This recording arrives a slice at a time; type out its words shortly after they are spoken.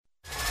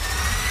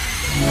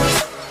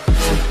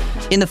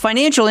In the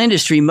financial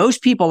industry,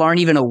 most people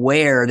aren't even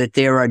aware that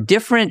there are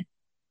different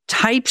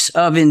types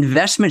of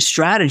investment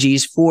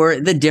strategies for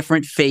the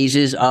different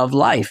phases of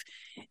life.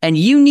 And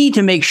you need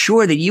to make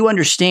sure that you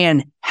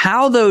understand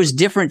how those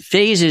different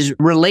phases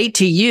relate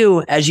to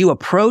you as you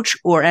approach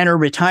or enter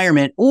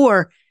retirement,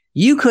 or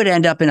you could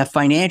end up in a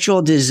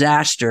financial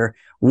disaster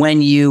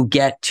when you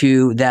get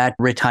to that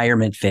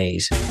retirement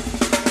phase.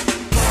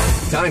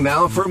 Time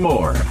now for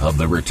more of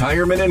the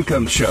Retirement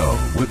Income Show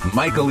with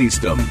Michael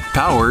Eastham,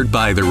 powered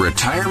by the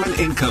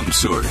Retirement Income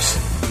Source.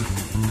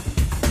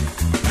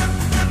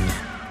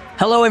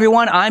 Hello,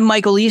 everyone. I'm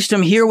Michael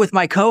Eastham here with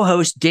my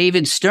co-host,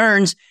 David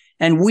Stearns,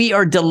 and we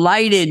are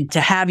delighted to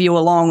have you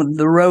along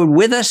the road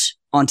with us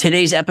on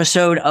today's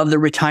episode of the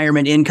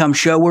Retirement Income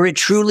Show, where it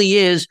truly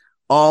is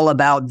all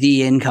about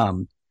the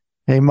income.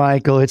 Hey,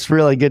 Michael, it's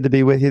really good to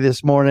be with you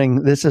this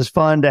morning. This is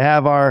fun to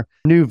have our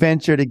new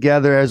venture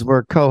together as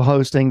we're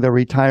co-hosting the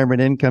Retirement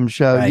Income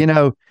Show. Right. You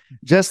know,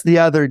 just the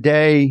other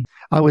day,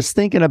 I was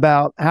thinking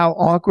about how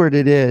awkward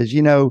it is,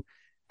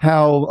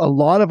 how a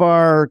lot of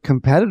our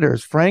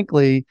competitors,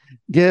 frankly,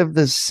 give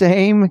the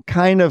same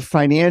kind of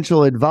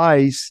financial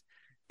advice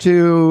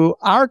to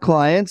our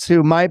clients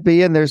who might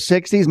be in their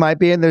 60s, might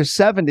be in their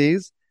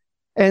 70s.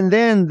 And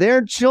then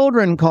their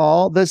children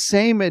call the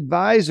same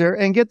advisor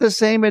and get the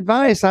same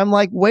advice. I'm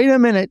like, wait a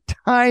minute,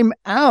 time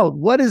out.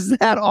 What is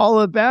that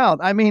all about?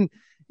 I mean,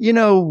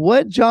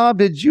 what job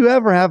did you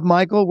ever have,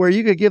 Michael, where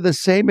you could give the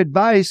same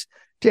advice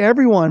to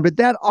everyone? But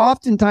that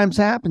oftentimes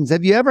happens.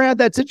 Have you ever had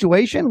that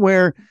situation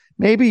where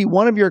maybe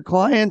one of your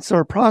clients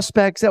or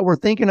prospects that were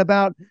thinking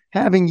about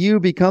having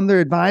you become their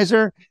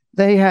advisor,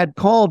 they had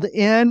called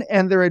in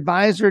and their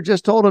advisor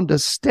just told them to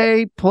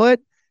stay put?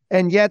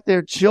 And yet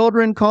their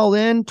children call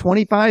in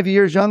 25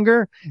 years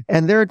younger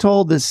and they're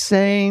told the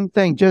same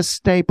thing, just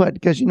stay put.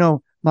 Because,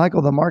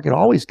 Michael, the market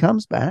always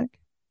comes back.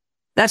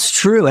 That's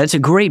true. That's a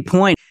great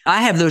point.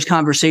 I have those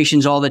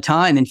conversations all the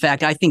time. In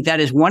fact, I think that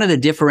is one of the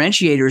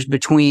differentiators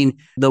between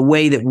the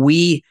way that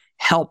we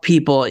help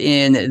people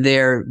in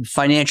their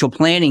financial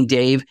planning,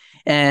 Dave,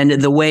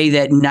 and the way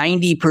that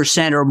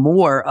 90% or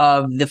more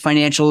of the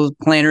financial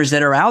planners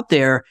that are out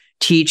there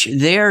teach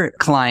their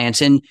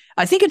clients. And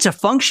I think it's a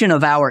function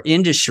of our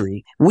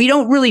industry. We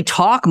don't really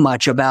talk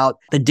much about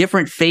the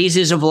different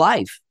phases of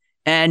life.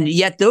 And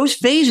yet those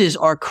phases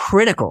are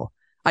critical.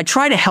 I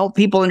try to help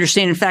people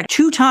understand. In fact,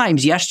 2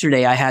 times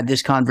yesterday, I had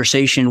this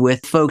conversation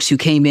with folks who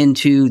came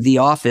into the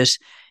office.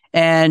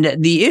 And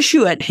the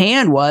issue at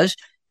hand was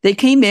they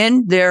came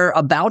in, they're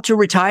about to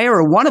retire,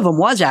 or one of them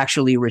was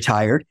actually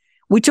retired.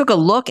 We took a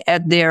look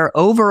at their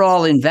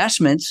overall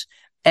investments,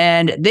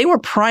 and they were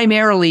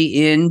primarily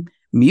in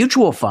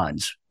mutual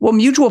funds. Well,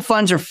 mutual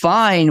funds are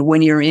fine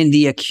when you're in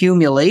the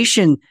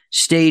accumulation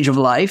stage of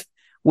life,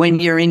 when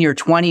you're in your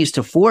 20s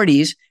to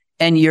 40s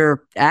and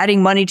you're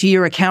adding money to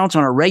your accounts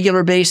on a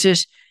regular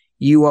basis.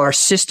 You are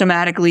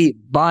systematically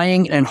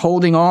buying and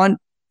holding on,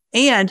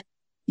 and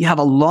you have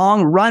a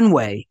long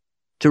runway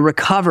to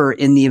recover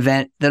in the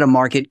event that a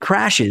market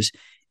crashes.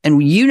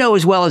 And you know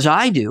as well as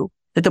I do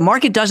that the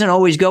market doesn't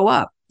always go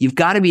up. You've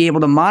got to be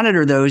able to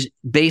monitor those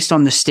based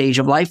on the stage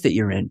of life that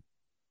you're in.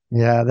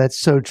 Yeah, that's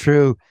so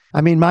true.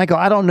 I mean, Michael,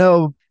 I don't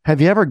know.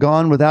 Have you ever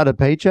gone without a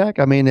paycheck?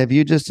 I mean, have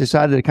you just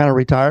decided to kind of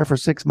retire for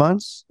 6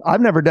 months?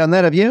 I've never done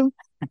that. Have you?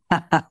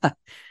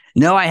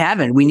 No, I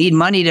haven't. We need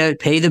money to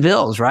pay the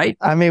bills, right?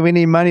 I mean, we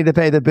need money to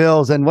pay the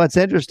bills. And what's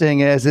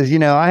interesting is,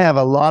 I have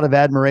a lot of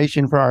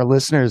admiration for our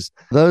listeners.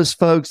 Those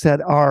folks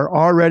that are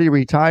already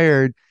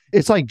retired,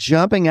 it's like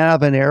jumping out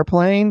of an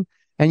airplane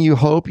and you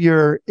hope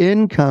your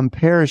income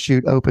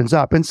parachute opens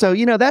up. And so,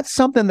 that's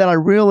something that I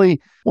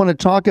really want to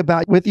talk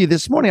about with you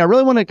this morning. I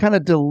really want to kind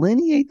of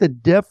delineate the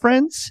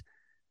difference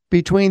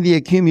between the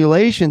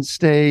accumulation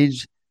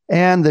stage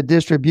and the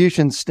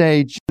distribution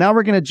stage. Now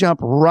we're going to jump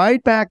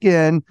right back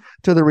in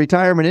to the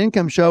Retirement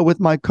Income Show with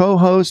my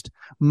co-host,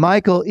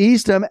 Michael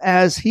Eastham,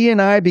 as he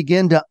and I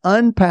begin to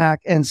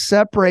unpack and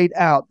separate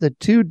out the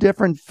 2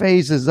 different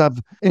phases of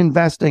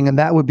investing. And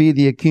that would be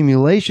the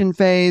accumulation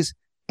phase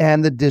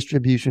and the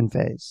distribution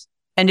phase.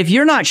 And if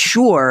you're not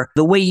sure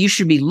the way you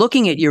should be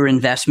looking at your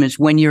investments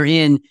when you're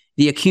in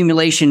the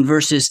accumulation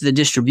versus the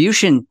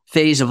distribution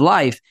phase of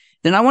life,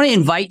 then I want to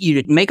invite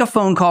you to make a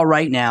phone call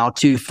right now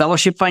to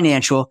Fellowship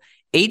Financial,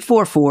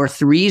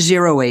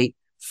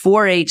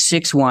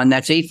 844-308-4861.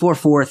 That's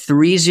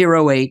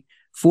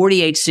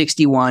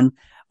 844-308-4861,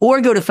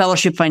 or go to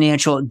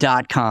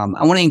fellowshipfinancial.com.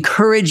 I want to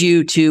encourage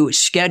you to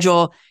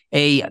schedule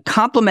a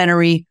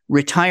complimentary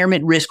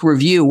retirement risk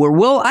review where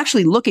we'll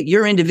actually look at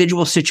your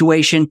individual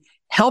situation,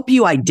 help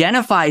you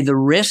identify the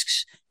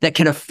risks that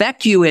can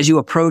affect you as you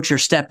approach or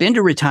step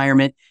into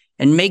retirement,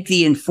 and make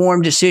the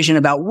informed decision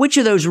about which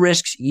of those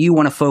risks you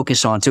want to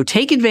focus on. So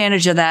take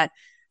advantage of that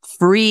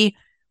free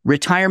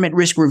retirement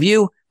risk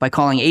review by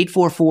calling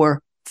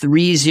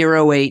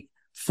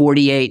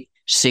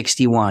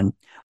 844-308-4861.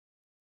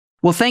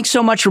 Well, thanks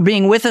so much for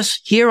being with us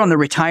here on the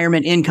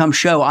Retirement Income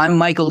Show. I'm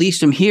Michael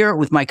Eastham here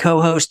with my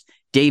co-host,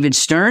 David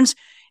Stearns.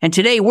 And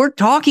today we're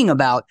talking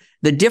about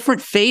the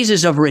different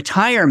phases of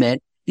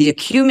retirement, the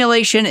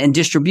accumulation and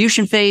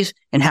distribution phase,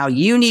 and how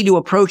you need to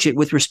approach it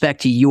with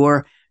respect to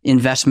your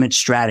investment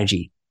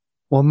strategy.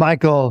 Well,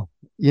 Michael,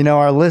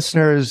 our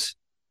listeners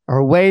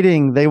are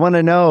waiting. They want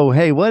to know,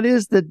 hey, what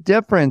is the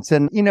difference?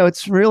 And,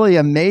 it's really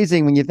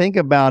amazing when you think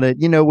about it.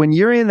 When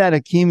you're in that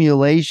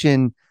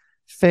accumulation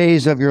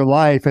phase of your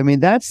life,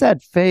 that's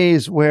that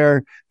phase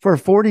where for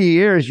 40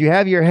 years, you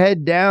have your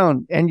head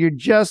down and you're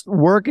just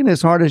working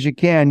as hard as you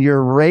can.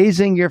 You're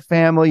raising your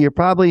family. You're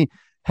probably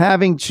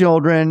having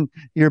children.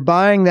 You're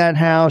buying that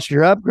house.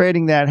 You're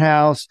upgrading that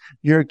house.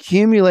 You're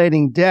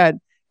accumulating debt.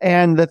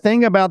 And the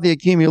thing about the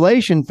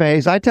accumulation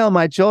phase, I tell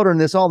my children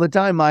this all the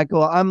time,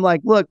 Michael. I'm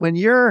like, look, when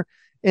you're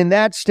in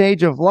that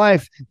stage of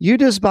life, you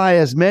just buy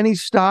as many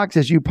stocks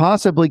as you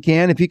possibly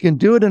can. If you can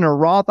do it in a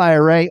Roth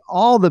IRA,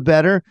 all the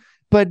better.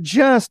 But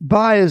just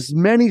buy as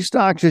many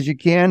stocks as you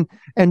can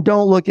and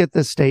don't look at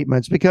the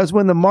statements, because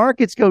when the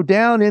markets go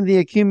down in the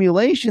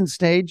accumulation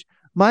stage,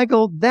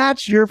 Michael,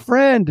 that's your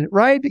friend,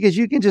 right? Because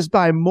you can just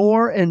buy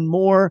more and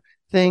more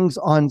things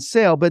on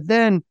sale. But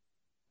then,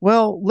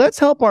 well, let's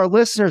help our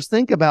listeners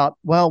think about,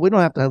 we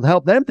don't have to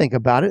help them think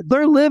about it.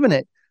 They're living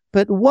it.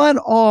 But what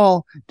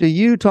all do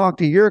you talk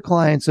to your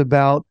clients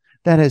about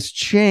that has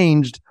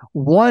changed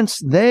once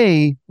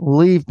they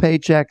leave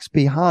paychecks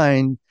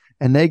behind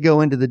and they go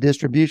into the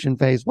distribution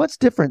phase? What's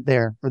different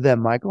there for them,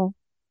 Michael?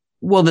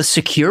 Well, the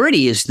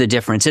security is the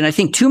difference. And I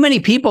think too many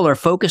people are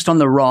focused on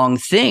the wrong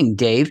thing,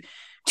 Dave.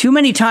 Too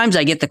many times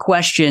I get the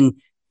question,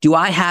 do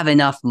I have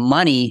enough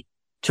money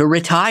to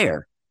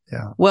retire?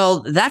 Yeah.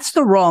 Well, that's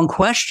the wrong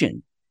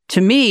question.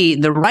 To me,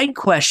 the right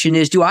question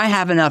is, do I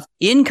have enough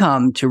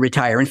income to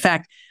retire? In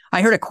fact,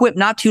 I heard a quip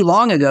not too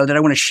long ago that I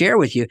want to share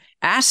with you.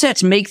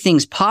 Assets make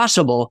things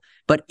possible,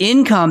 but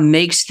income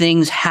makes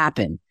things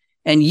happen.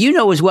 And you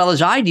know as well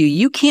as I do,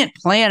 you can't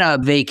plan a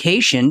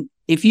vacation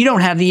if you don't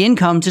have the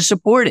income to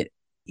support it.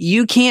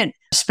 You can't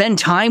spend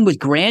time with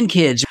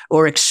grandkids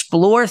or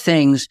explore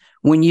things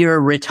when you're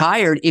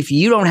retired if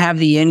you don't have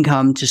the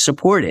income to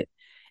support it.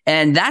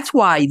 And that's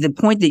why the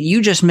point that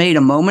you just made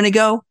a moment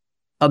ago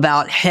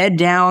about head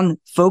down,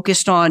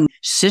 focused on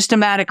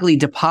systematically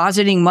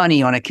depositing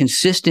money on a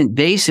consistent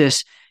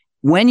basis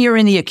when you're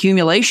in the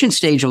accumulation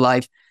stage of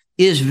life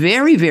is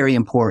very, very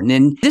important.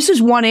 And this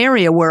is one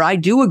area where I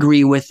do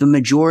agree with the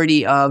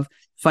majority of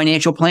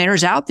financial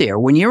planners out there.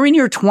 When you're in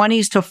your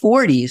 20s to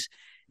 40s,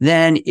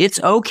 then it's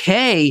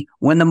okay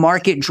when the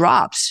market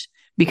drops,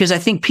 because I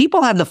think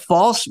people have the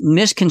false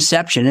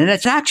misconception, and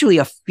it's actually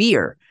a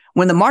fear.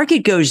 When the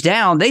market goes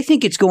down, they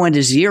think it's going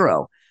to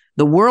zero.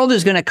 The world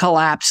is going to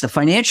collapse. The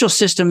financial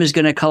system is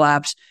going to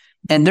collapse,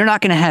 and they're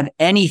not going to have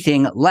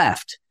anything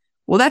left.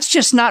 Well, that's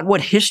just not what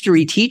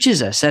history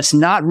teaches us. That's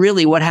not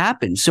really what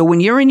happens. So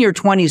when you're in your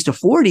 20s to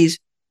 40s,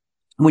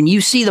 when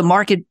you see the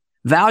market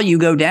value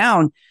go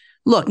down,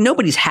 look,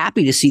 nobody's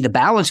happy to see the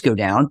balance go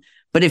down.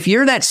 But if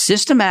you're that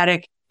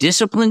systematic,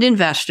 disciplined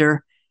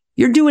investor,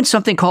 you're doing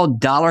something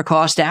called dollar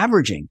cost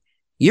averaging.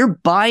 You're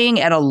buying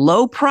at a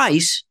low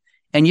price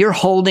and you're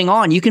holding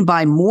on. You can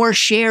buy more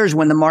shares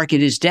when the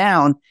market is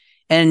down.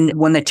 And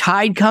when the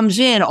tide comes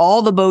in,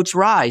 all the boats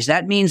rise.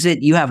 That means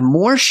that you have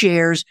more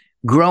shares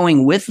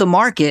growing with the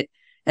market,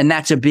 and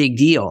that's a big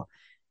deal.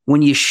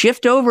 When you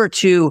shift over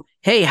to,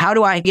 hey, how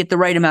do I get the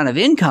right amount of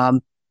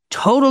income?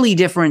 Totally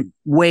different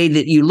way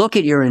that you look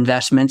at your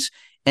investments.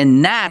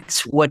 And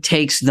that's what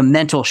takes the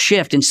mental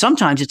shift. And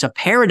sometimes it's a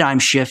paradigm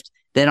shift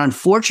that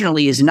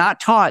unfortunately is not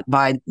taught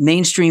by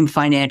mainstream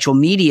financial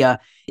media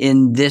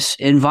in this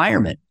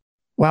environment.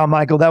 Wow,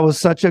 Michael, that was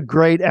such a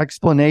great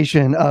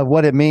explanation of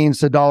what it means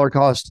to dollar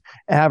cost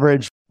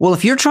average. Well,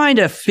 if you're trying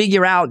to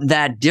figure out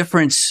that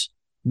difference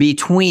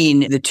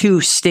between the two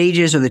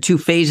stages or the two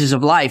phases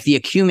of life, the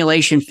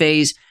accumulation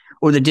phase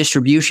or the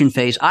distribution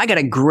phase, I got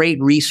a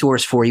great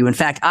resource for you. In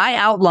fact, I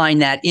outline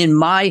that in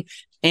my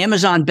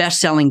Amazon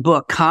best-selling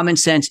book, Common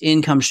Sense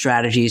Income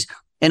Strategies.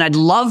 And I'd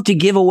love to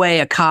give away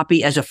a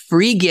copy as a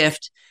free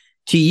gift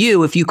to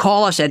you if you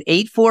call us at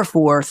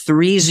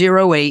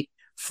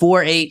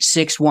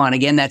 844-308-4861.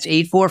 Again, that's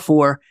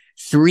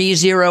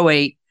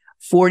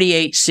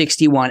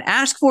 844-308-4861.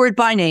 Ask for it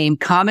by name,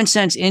 Common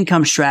Sense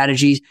Income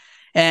Strategies.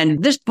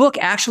 And this book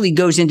actually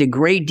goes into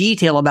great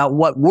detail about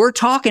what we're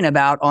talking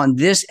about on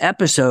this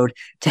episode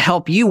to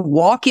help you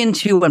walk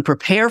into and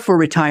prepare for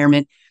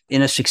retirement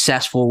in a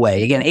successful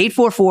way. Again,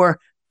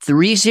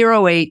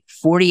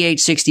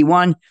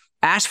 844-308-4861.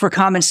 Ask for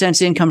Common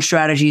Sense Income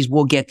Strategies.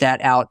 We'll get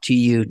that out to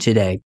you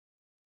today.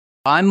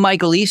 I'm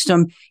Michael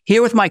Eastham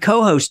here with my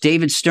co-host,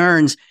 David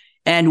Stearns,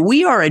 and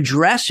we are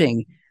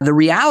addressing the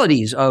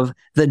realities of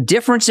the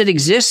difference that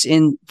exists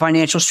in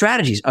financial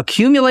strategies,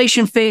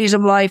 accumulation phase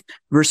of life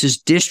versus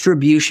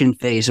distribution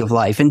phase of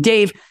life. And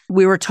Dave,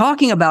 we were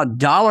talking about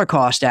dollar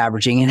cost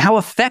averaging and how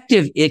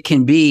effective it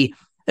can be,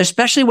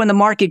 especially when the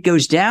market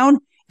goes down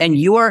and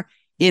you're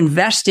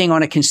investing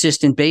on a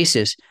consistent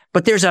basis.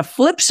 But there's a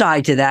flip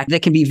side to that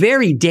that can be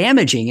very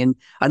damaging. And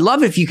I'd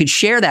love if you could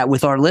share that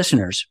with our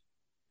listeners.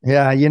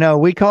 Yeah,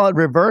 we call it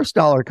reverse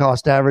dollar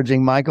cost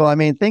averaging, Michael. I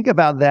mean, think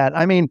about that.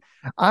 I mean,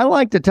 I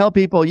like to tell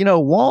people,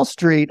 Wall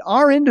Street,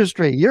 our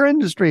industry, your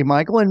industry,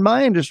 Michael, and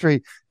my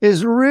industry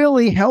is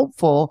really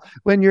helpful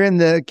when you're in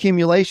the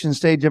accumulation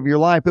stage of your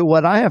life. But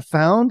what I have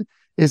found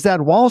is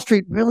that Wall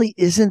Street really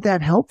isn't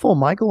that helpful,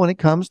 Michael, when it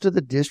comes to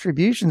the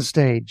distribution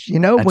stage.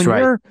 That's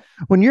right.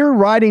 When you're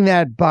riding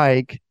that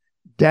bike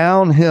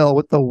downhill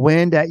with the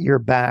wind at your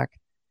back,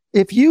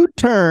 if you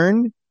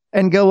turn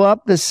and go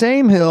up the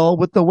same hill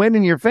with the wind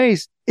in your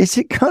face, is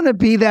it going to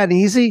be that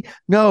easy?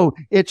 No,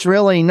 it's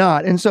really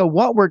not. And so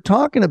what we're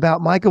talking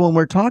about, Michael, when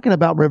we're talking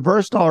about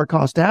reverse dollar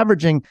cost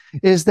averaging,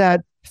 is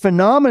that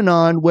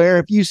phenomenon where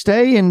if you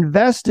stay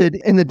invested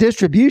in the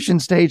distribution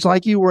stage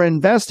like you were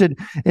invested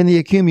in the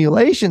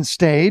accumulation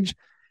stage,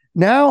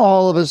 now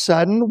all of a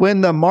sudden,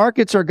 when the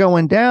markets are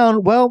going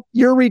down, well,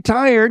 you're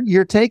retired,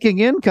 you're taking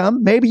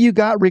income. Maybe you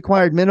got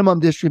required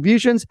minimum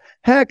distributions.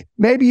 Heck,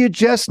 maybe you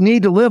just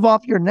need to live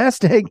off your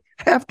nest egg.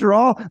 After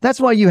all, that's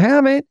why you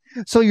have it.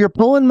 So you're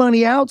pulling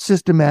money out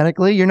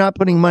systematically. You're not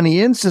putting money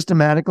in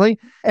systematically.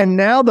 And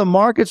now the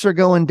markets are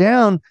going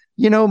down.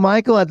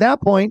 Michael, at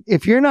that point,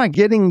 if you're not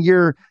getting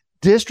your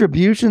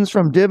distributions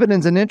from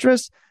dividends and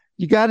interest,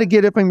 you got to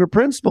get it from your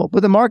principal.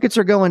 But the markets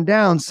are going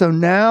down. So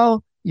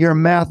now you're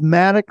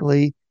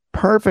mathematically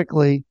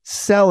perfectly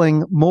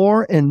selling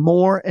more and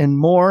more and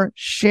more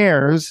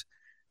shares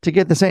to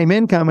get the same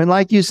income. And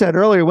like you said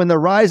earlier, when the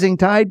rising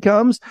tide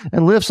comes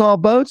and lifts all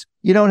boats,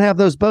 you don't have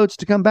those boats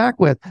to come back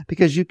with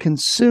because you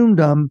consumed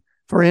them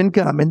for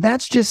income. And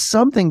that's just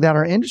something that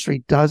our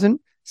industry doesn't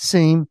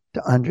seem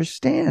to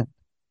understand.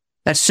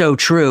 That's so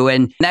true.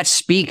 And that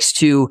speaks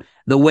to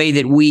the way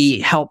that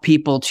we help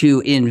people to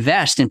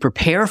invest and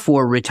prepare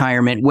for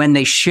retirement when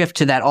they shift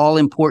to that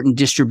all-important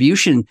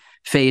distribution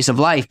phase of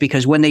life.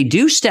 Because when they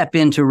do step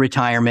into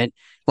retirement,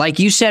 like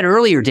you said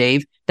earlier,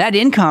 Dave, that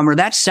income or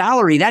that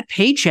salary, that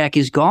paycheck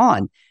is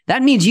gone.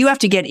 That means you have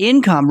to get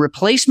income,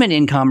 replacement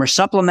income or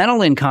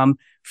supplemental income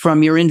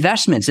from your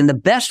investments. And the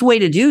best way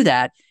to do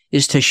that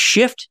is to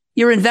shift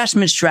your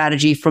investment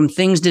strategy from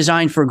things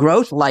designed for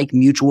growth, like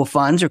mutual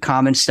funds or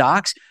common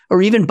stocks,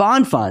 or even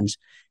bond funds,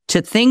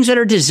 to things that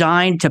are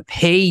designed to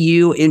pay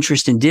you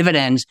interest and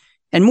dividends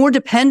and more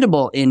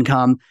dependable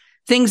income,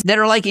 things that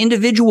are like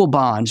individual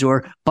bonds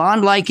or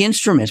bond-like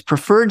instruments,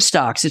 preferred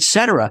stocks,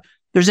 etc.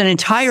 There's an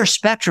entire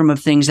spectrum of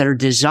things that are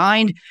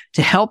designed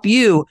to help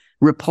you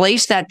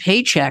replace that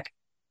paycheck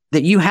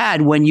that you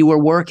had when you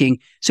were working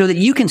so that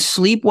you can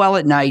sleep well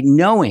at night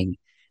knowing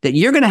that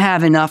you're going to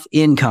have enough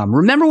income.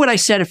 Remember what I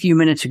said a few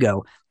minutes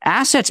ago.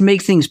 Assets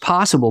make things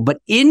possible,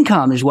 but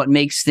income is what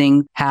makes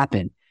things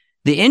happen.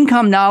 The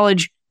income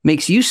knowledge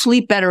makes you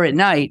sleep better at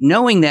night,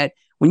 knowing that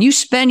when you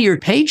spend your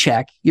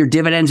paycheck, your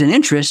dividends and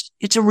interest,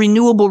 it's a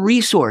renewable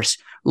resource.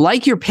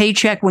 Like your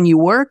paycheck when you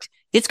worked,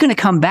 it's going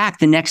to come back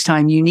the next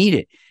time you need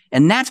it.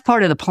 And that's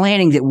part of the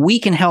planning that we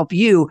can help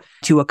you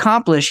to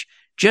accomplish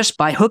just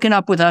by hooking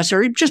up with us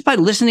or just by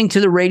listening to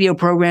the radio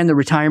program, The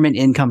Retirement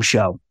Income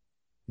Show.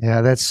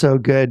 Yeah, that's so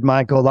good,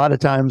 Michael. A lot of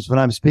times when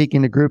I'm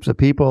speaking to groups of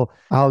people,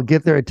 I'll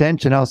get their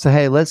attention. I'll say,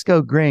 hey, let's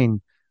go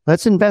green.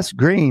 Let's invest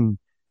green.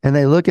 And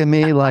they look at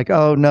me like,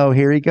 oh, no,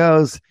 here he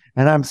goes.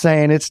 And I'm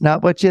saying, it's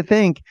not what you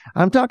think.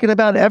 I'm talking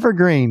about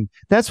evergreen.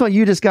 That's what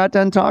you just got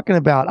done talking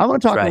about. I want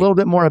to talk a little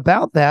bit more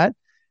about that.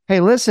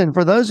 Hey, listen,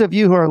 for those of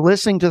you who are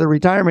listening to the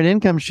Retirement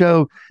Income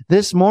Show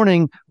this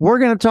morning, we're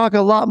going to talk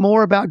a lot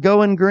more about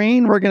going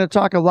green. We're going to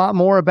talk a lot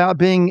more about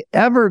being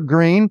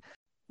evergreen.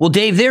 Well,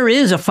 Dave, there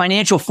is a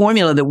financial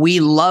formula that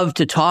we love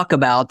to talk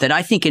about that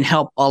I think can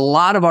help a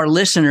lot of our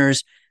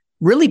listeners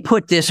really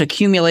put this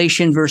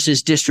accumulation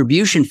versus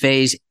distribution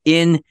phase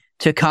into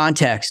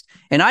context.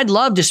 And I'd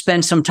love to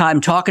spend some time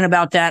talking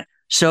about that.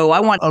 So I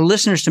want our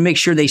listeners to make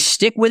sure they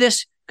stick with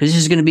us because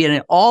this is going to be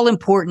an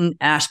all-important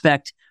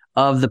aspect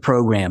of the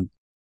program.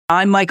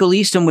 I'm Michael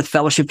Eastham with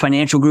Fellowship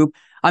Financial Group.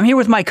 I'm here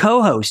with my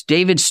co-host,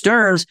 David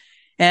Stearns.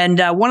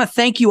 And I want to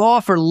thank you all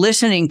for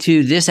listening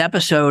to this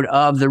episode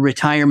of the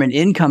Retirement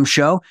Income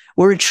Show,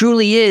 where it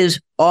truly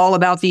is all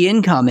about the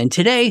income. And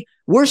today,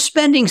 we're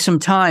spending some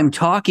time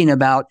talking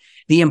about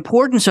the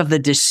importance of the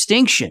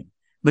distinction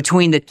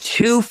between the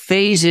two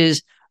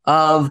phases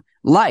of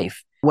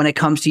life when it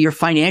comes to your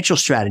financial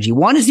strategy.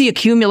 One is the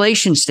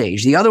accumulation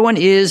stage. The other one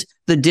is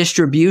the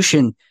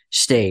distribution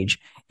stage.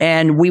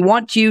 And we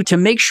want you to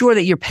make sure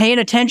that you're paying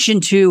attention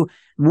to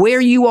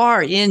where you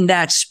are in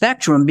that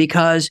spectrum,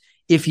 because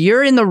if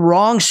you're in the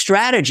wrong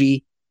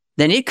strategy,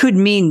 then it could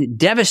mean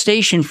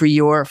devastation for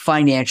your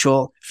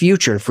financial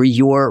future, for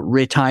your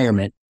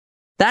retirement.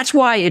 That's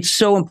why it's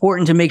so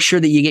important to make sure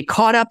that you get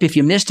caught up. If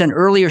you missed an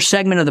earlier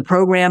segment of the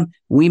program,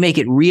 we make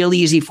it real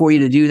easy for you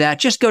to do that.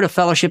 Just go to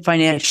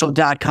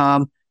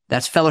fellowshipfinancial.com.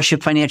 That's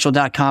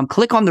fellowshipfinancial.com.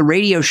 Click on the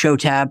radio show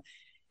tab,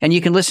 and you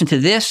can listen to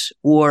this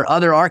or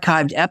other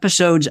archived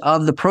episodes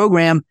of the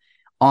program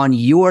on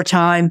your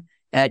time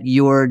at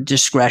your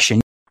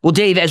discretion. Well,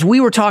 Dave, as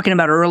we were talking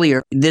about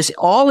earlier, this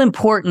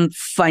all-important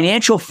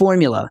financial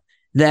formula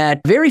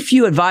that very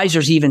few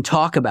advisors even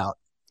talk about.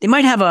 They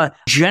might have a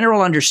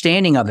general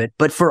understanding of it,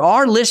 but for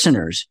our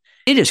listeners,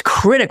 it is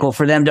critical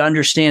for them to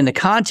understand the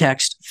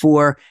context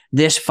for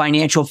this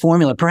financial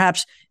formula.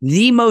 Perhaps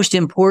the most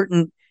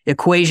important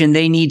equation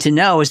they need to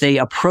know as they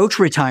approach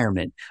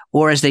retirement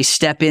or as they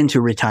step into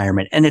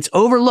retirement. And it's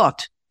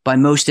overlooked by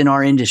most in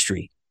our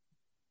industry.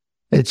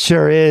 It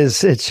sure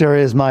is. It sure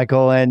is,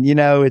 Michael. And,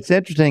 it's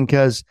interesting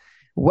because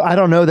I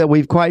don't know that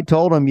we've quite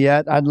told them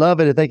yet. I'd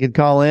love it if they could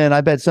call in.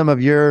 I bet some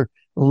of your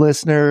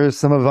listeners,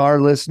 some of our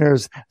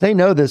listeners, they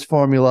know this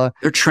formula.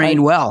 They're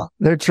trained well.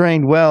 They're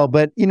trained well.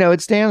 But,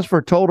 it stands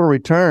for total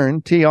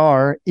return,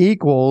 TR,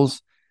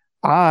 equals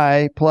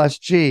I plus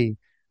G.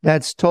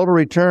 That's total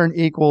return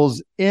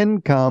equals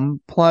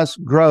income plus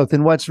growth.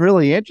 And what's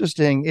really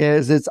interesting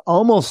is it's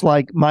almost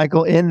like,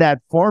 Michael, in that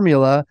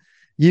formula,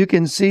 you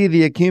can see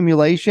the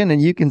accumulation and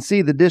you can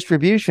see the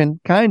distribution,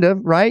 kind of,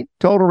 right?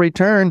 Total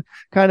return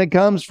kind of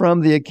comes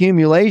from the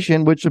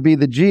accumulation, which would be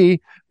the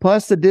G,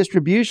 plus the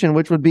distribution,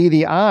 which would be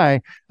the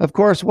I. Of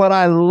course, what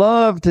I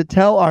love to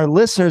tell our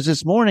listeners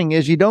this morning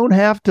is you don't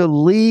have to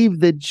leave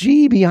the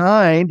G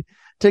behind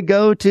to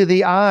go to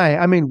the I.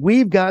 I mean,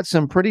 we've got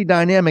some pretty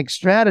dynamic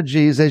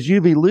strategies, as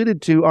you've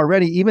alluded to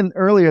already, even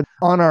earlier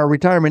on our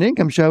retirement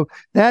income show.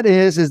 That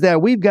is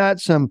that we've got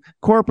some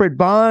corporate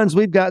bonds,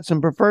 we've got some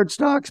preferred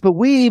stocks, but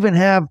we even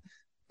have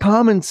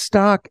common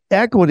stock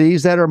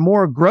equities that are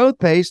more growth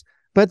based,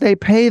 but they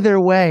pay their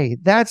way.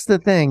 That's the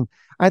thing.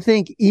 I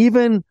think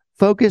even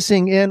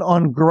focusing in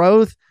on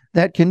growth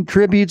that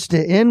contributes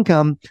to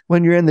income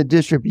when you're in the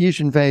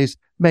distribution phase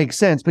makes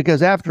sense,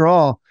 because after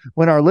all,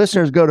 when our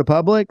listeners go to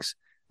Publix,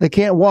 they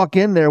can't walk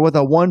in there with a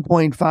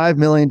 $1.5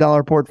 million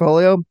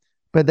portfolio,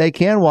 but they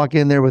can walk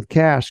in there with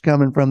cash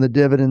coming from the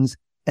dividends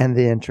and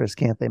the interest,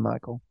 can't they,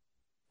 Michael?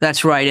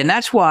 That's right. And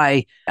that's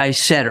why I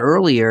said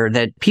earlier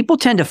that people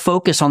tend to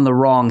focus on the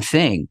wrong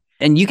thing.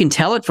 And you can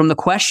tell it from the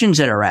questions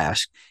that are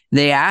asked.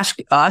 They ask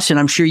us, and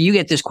I'm sure you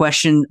get this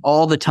question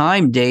all the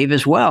time, Dave,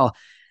 as well,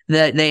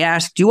 that they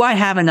ask, do I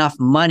have enough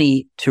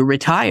money to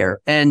retire?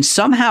 And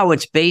somehow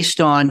it's based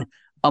on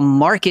a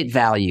market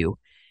value.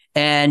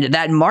 And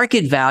that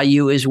market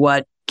value is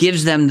what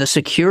gives them the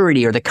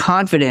security or the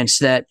confidence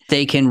that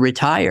they can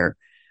retire.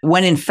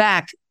 When in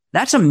fact,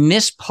 that's a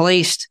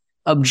misplaced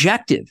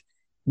objective.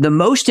 The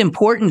most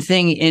important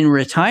thing in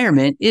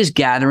retirement is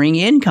gathering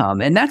income.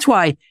 And that's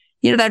why,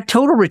 that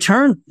total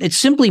return, it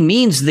simply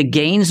means the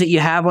gains that you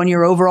have on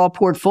your overall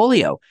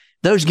portfolio.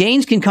 Those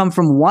gains can come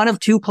from one of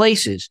two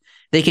places.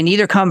 They can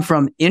either come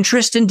from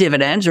interest and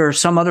dividends or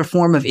some other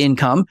form of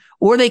income,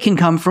 or they can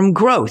come from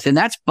growth. And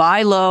that's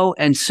buy low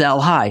and sell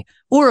high.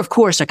 Or, of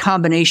course, a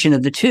combination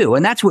of the two.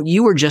 And that's what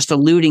you were just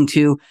alluding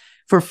to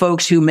for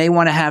folks who may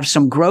want to have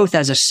some growth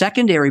as a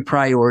secondary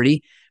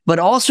priority, but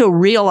also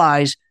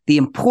realize the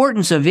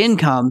importance of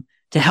income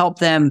to help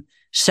them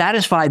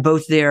satisfy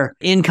both their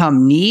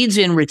income needs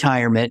in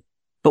retirement.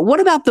 But what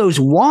about those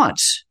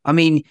wants? I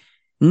mean,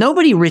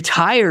 nobody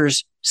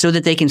retires so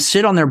that they can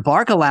sit on their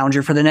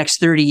Barcalounger for the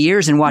next 30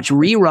 years and watch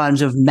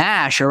reruns of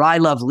MASH or I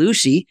Love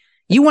Lucy.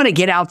 You want to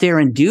get out there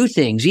and do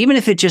things, even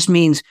if it just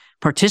means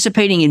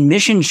participating in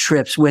mission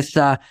trips with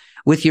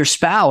your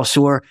spouse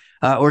or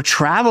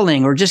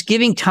traveling or just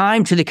giving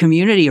time to the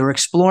community or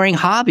exploring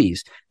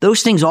hobbies.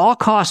 Those things all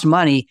cost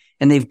money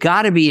and they've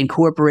got to be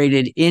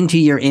incorporated into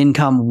your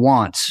income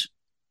wants.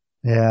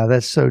 Yeah,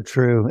 that's so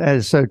true. That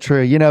is so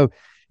true.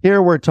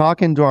 Here we're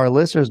talking to our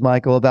listeners,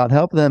 Michael, about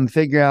helping them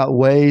figure out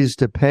ways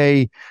to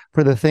pay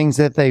for the things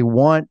that they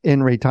want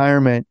in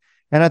retirement.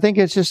 And I think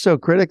it's just so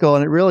critical.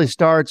 And it really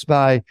starts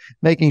by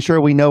making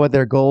sure we know what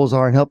their goals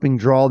are and helping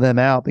draw them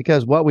out.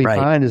 Because what we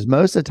find is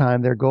most of the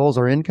time their goals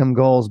are income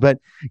goals. But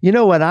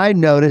what I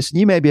noticed, and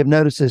you maybe have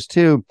noticed this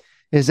too,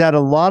 is that a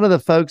lot of the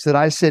folks that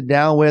I sit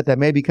down with that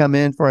maybe come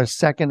in for a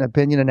second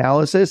opinion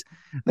analysis,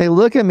 they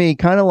look at me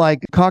kind of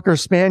like Cocker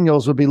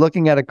Spaniels would be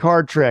looking at a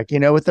card trick,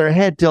 with their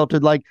head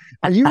tilted, like,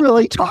 are you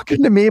really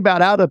talking to me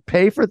about how to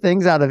pay for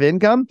things out of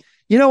income?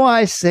 You know why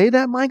I say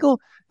that, Michael?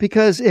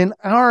 Because in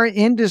our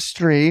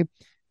industry,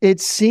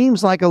 it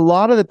seems like a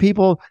lot of the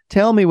people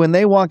tell me when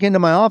they walk into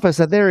my office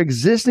that their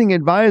existing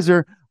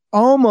advisor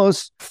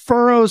almost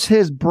furrows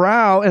his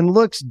brow and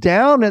looks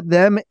down at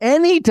them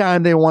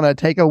anytime they want to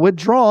take a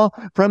withdrawal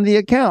from the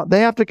account.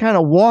 They have to kind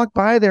of walk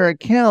by their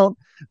account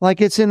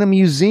like it's in a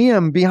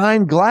museum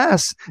behind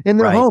glass in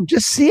their home.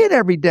 Just see it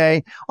every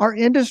day. Our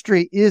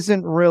industry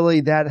isn't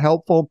really that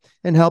helpful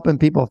in helping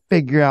people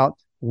figure out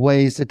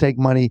ways to take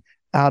money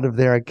out of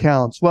their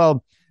accounts.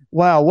 Well,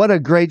 wow, what a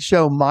great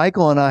show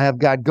Michael and I have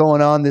got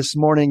going on this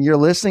morning. You're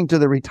listening to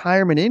the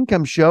Retirement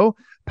Income Show,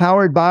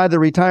 powered by the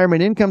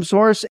Retirement Income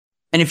Source.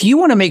 And if you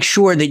want to make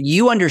sure that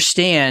you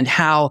understand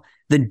how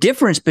the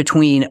difference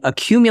between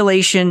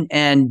accumulation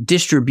and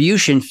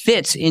distribution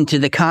fits into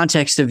the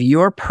context of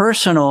your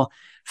personal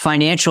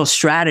financial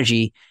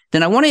strategy,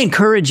 then I want to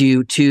encourage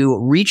you to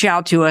reach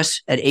out to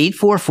us at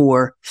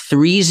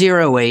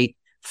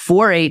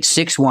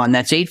 844-308-4861.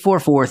 That's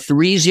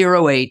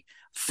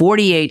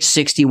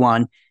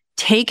 844-308-4861.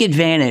 Take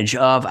advantage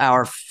of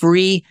our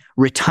free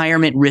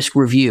retirement risk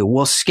review.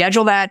 We'll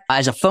schedule that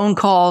as a phone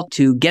call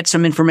to get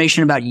some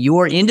information about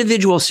your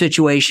individual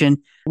situation.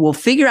 We'll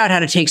figure out how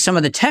to take some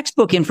of the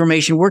textbook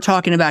information we're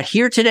talking about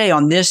here today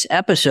on this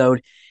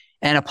episode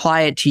and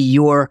apply it to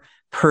your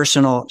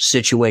personal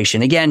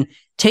situation. Again,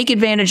 take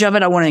advantage of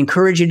it. I want to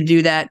encourage you to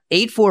do that.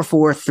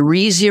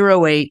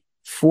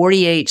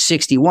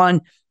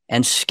 844-308-4861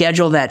 and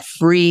schedule that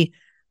free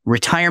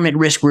retirement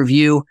risk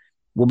review.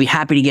 We'll be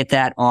happy to get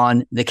that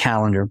on the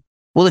calendar.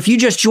 Well, if you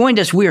just joined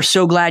us, we are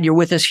so glad you're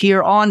with us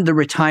here on the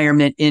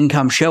Retirement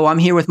Income Show. I'm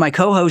here with my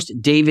co-host,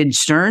 David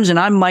Stearns, and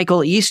I'm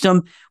Michael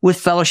Eastham with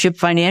Fellowship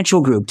Financial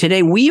Group.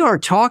 Today, we are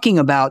talking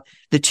about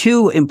the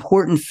two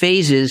important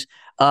phases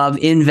of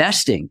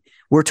investing.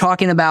 We're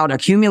talking about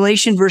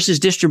accumulation versus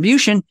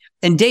distribution.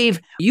 And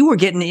Dave, you were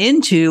getting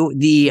into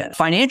the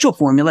financial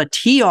formula,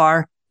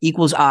 TR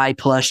equals I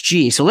plus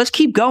G. So let's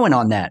keep going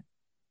on that.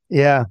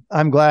 Yeah,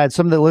 I'm glad.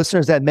 Some of the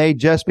listeners that may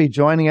just be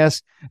joining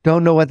us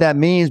don't know what that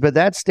means, but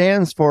that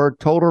stands for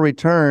total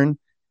return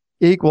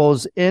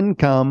equals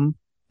income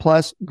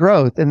plus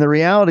growth. And the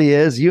reality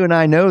is, you and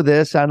I know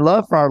this. I'd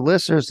love for our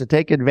listeners to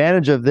take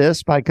advantage of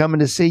this by coming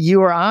to see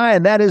you or I,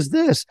 and that is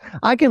this.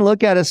 I can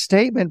look at a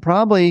statement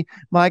probably,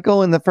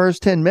 Michael, in the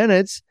first 10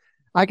 minutes.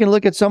 I can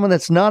look at someone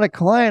that's not a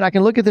client. I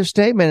can look at their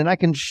statement and I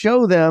can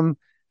show them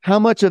how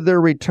much of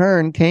their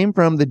return came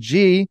from the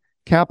G,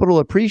 capital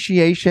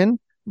appreciation,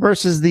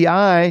 versus the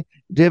I,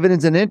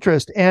 dividends and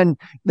interest. And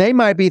they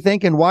might be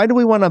thinking, why do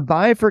we want to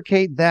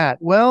bifurcate that?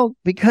 Well,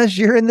 because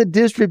you're in the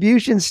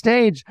distribution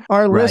stage.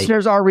 Our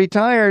listeners are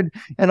retired,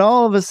 and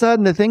all of a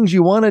sudden, the things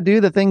you want to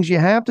do, the things you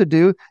have to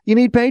do, you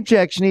need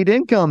paychecks, you need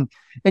income,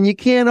 and you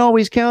can't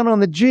always count on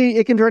the G.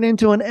 It can turn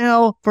into an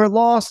L for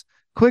loss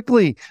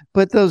quickly.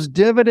 But those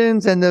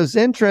dividends and those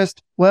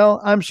interest,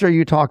 well, I'm sure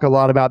you talk a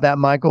lot about that,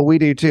 Michael. We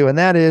do too. And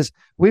that is,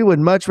 we would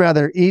much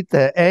rather eat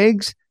the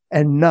eggs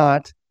and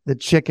not the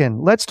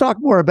chicken. Let's talk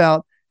more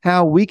about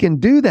how we can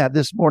do that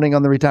this morning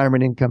on the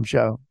Retirement Income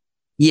Show.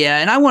 Yeah,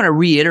 and I want to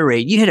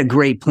reiterate, you hit a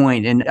great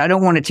point, and I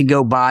don't want it to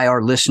go by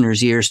our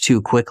listeners' ears too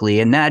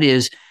quickly. And that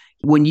is,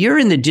 when you're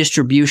in the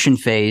distribution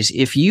phase,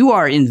 if you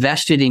are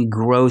invested in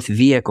growth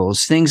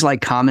vehicles, things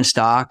like common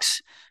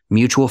stocks,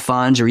 mutual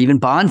funds, or even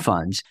bond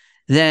funds,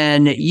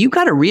 then you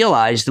got to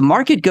realize the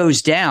market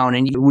goes down.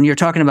 And when you're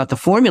talking about the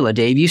formula,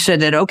 Dave, you said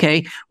that,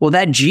 okay, well,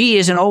 that G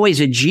isn't always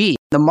a G.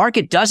 The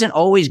market doesn't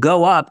always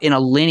go up in a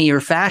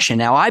linear fashion.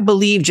 Now, I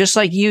believe, just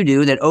like you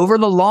do, that over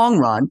the long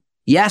run,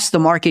 yes, the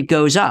market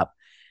goes up,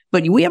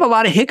 but we have a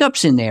lot of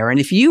hiccups in there. And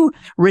if you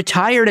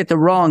retired at the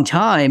wrong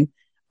time,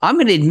 I'm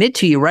going to admit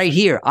to you right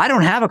here, I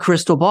don't have a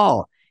crystal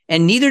ball,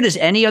 and neither does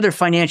any other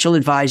financial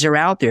advisor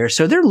out there.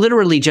 So they're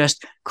literally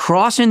just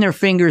crossing their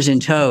fingers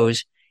and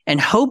toes and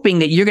hoping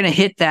that you're going to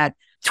hit that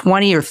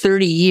 20 or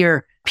 30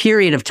 year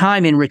period of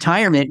time in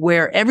retirement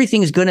where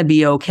everything's going to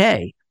be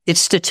okay. It's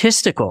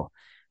statistical,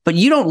 but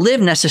you don't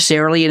live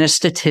necessarily in a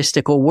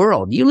statistical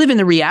world. You live in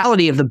the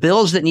reality of the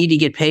bills that need to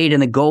get paid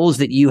and the goals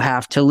that you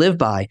have to live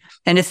by.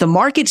 And if the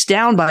market's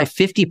down by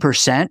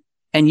 50%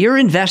 and you're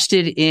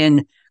invested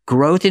in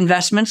growth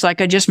investments,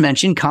 like I just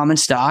mentioned, common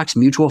stocks,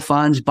 mutual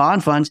funds,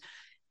 bond funds,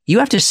 you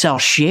have to sell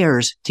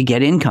shares to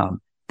get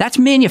income. That's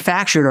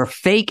manufactured or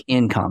fake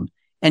income.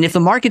 And if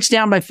the market's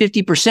down by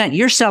 50%,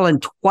 you're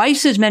selling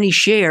twice as many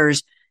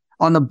shares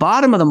on the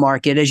bottom of the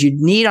market as you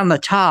need on the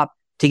top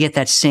to get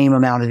that same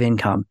amount of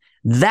income.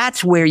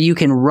 That's where you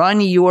can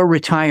run your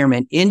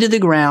retirement into the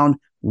ground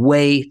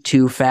way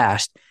too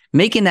fast.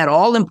 Making that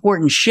all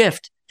important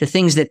shift to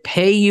things that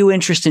pay you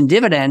interest and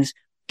dividends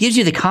gives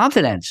you the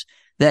confidence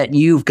that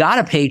you've got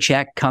a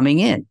paycheck coming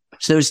in.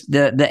 So there's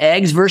the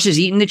eggs versus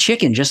eating the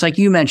chicken, just like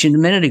you mentioned a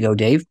minute ago,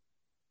 Dave.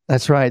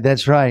 That's right.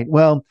 That's right.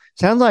 Well,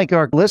 sounds like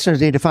our listeners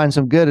need to find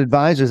some good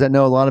advisors that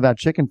know a lot about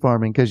chicken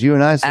farming, because you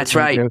and I. That's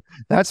right.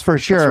 That's for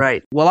sure. That's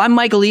right. Well, I'm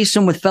Michael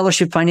Eastham with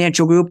Fellowship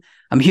Financial Group.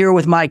 I'm here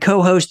with my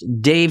co-host,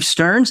 Dave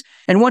Stearns.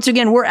 And once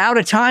again, we're out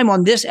of time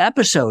on this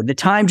episode. The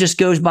time just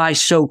goes by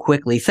so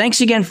quickly.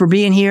 Thanks again for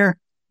being here.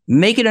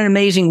 Make it an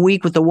amazing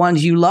week with the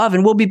ones you love.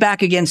 And we'll be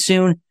back again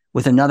soon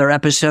with another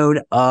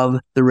episode of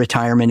the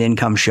Retirement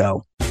Income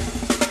Show.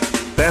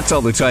 That's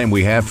all the time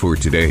we have for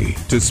today.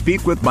 To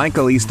speak with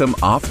Michael Eastham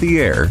off the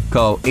air,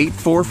 call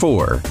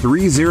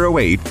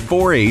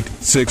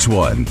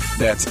 844-308-4861.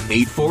 That's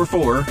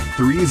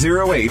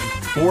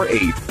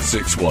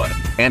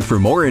 844-308-4861. And for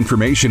more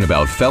information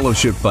about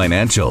Fellowship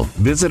Financial,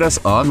 visit us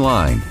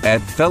online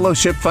at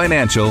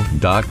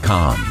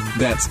fellowshipfinancial.com.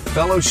 That's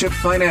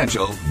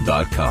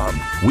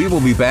fellowshipfinancial.com. We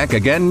will be back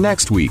again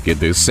next week at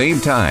this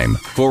same time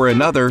for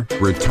another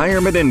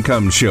Retirement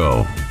Income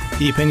Show.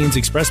 The opinions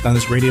expressed on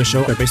this radio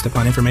show are based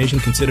upon information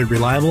considered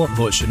reliable,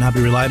 though it should not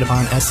be relied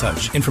upon as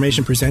such.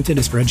 Information presented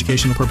is for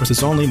educational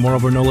purposes only.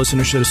 Moreover, no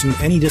listener should assume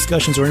any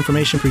discussions or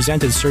information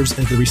presented serves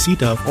as the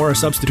receipt of or a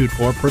substitute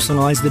for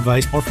personalized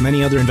advice or from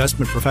any other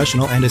investment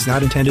professional and is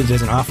not intended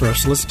as an offer of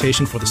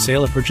solicitation for the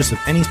sale or purchase of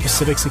any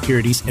specific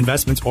securities,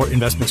 investments, or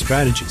investment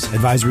strategies.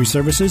 Advisory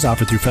services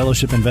offered through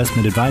Fellowship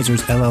Investment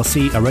Advisors,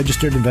 LLC, a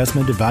registered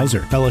investment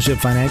advisor. Fellowship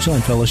Financial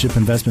and Fellowship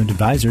Investment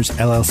Advisors,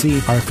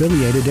 LLC, are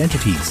affiliated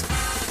entities.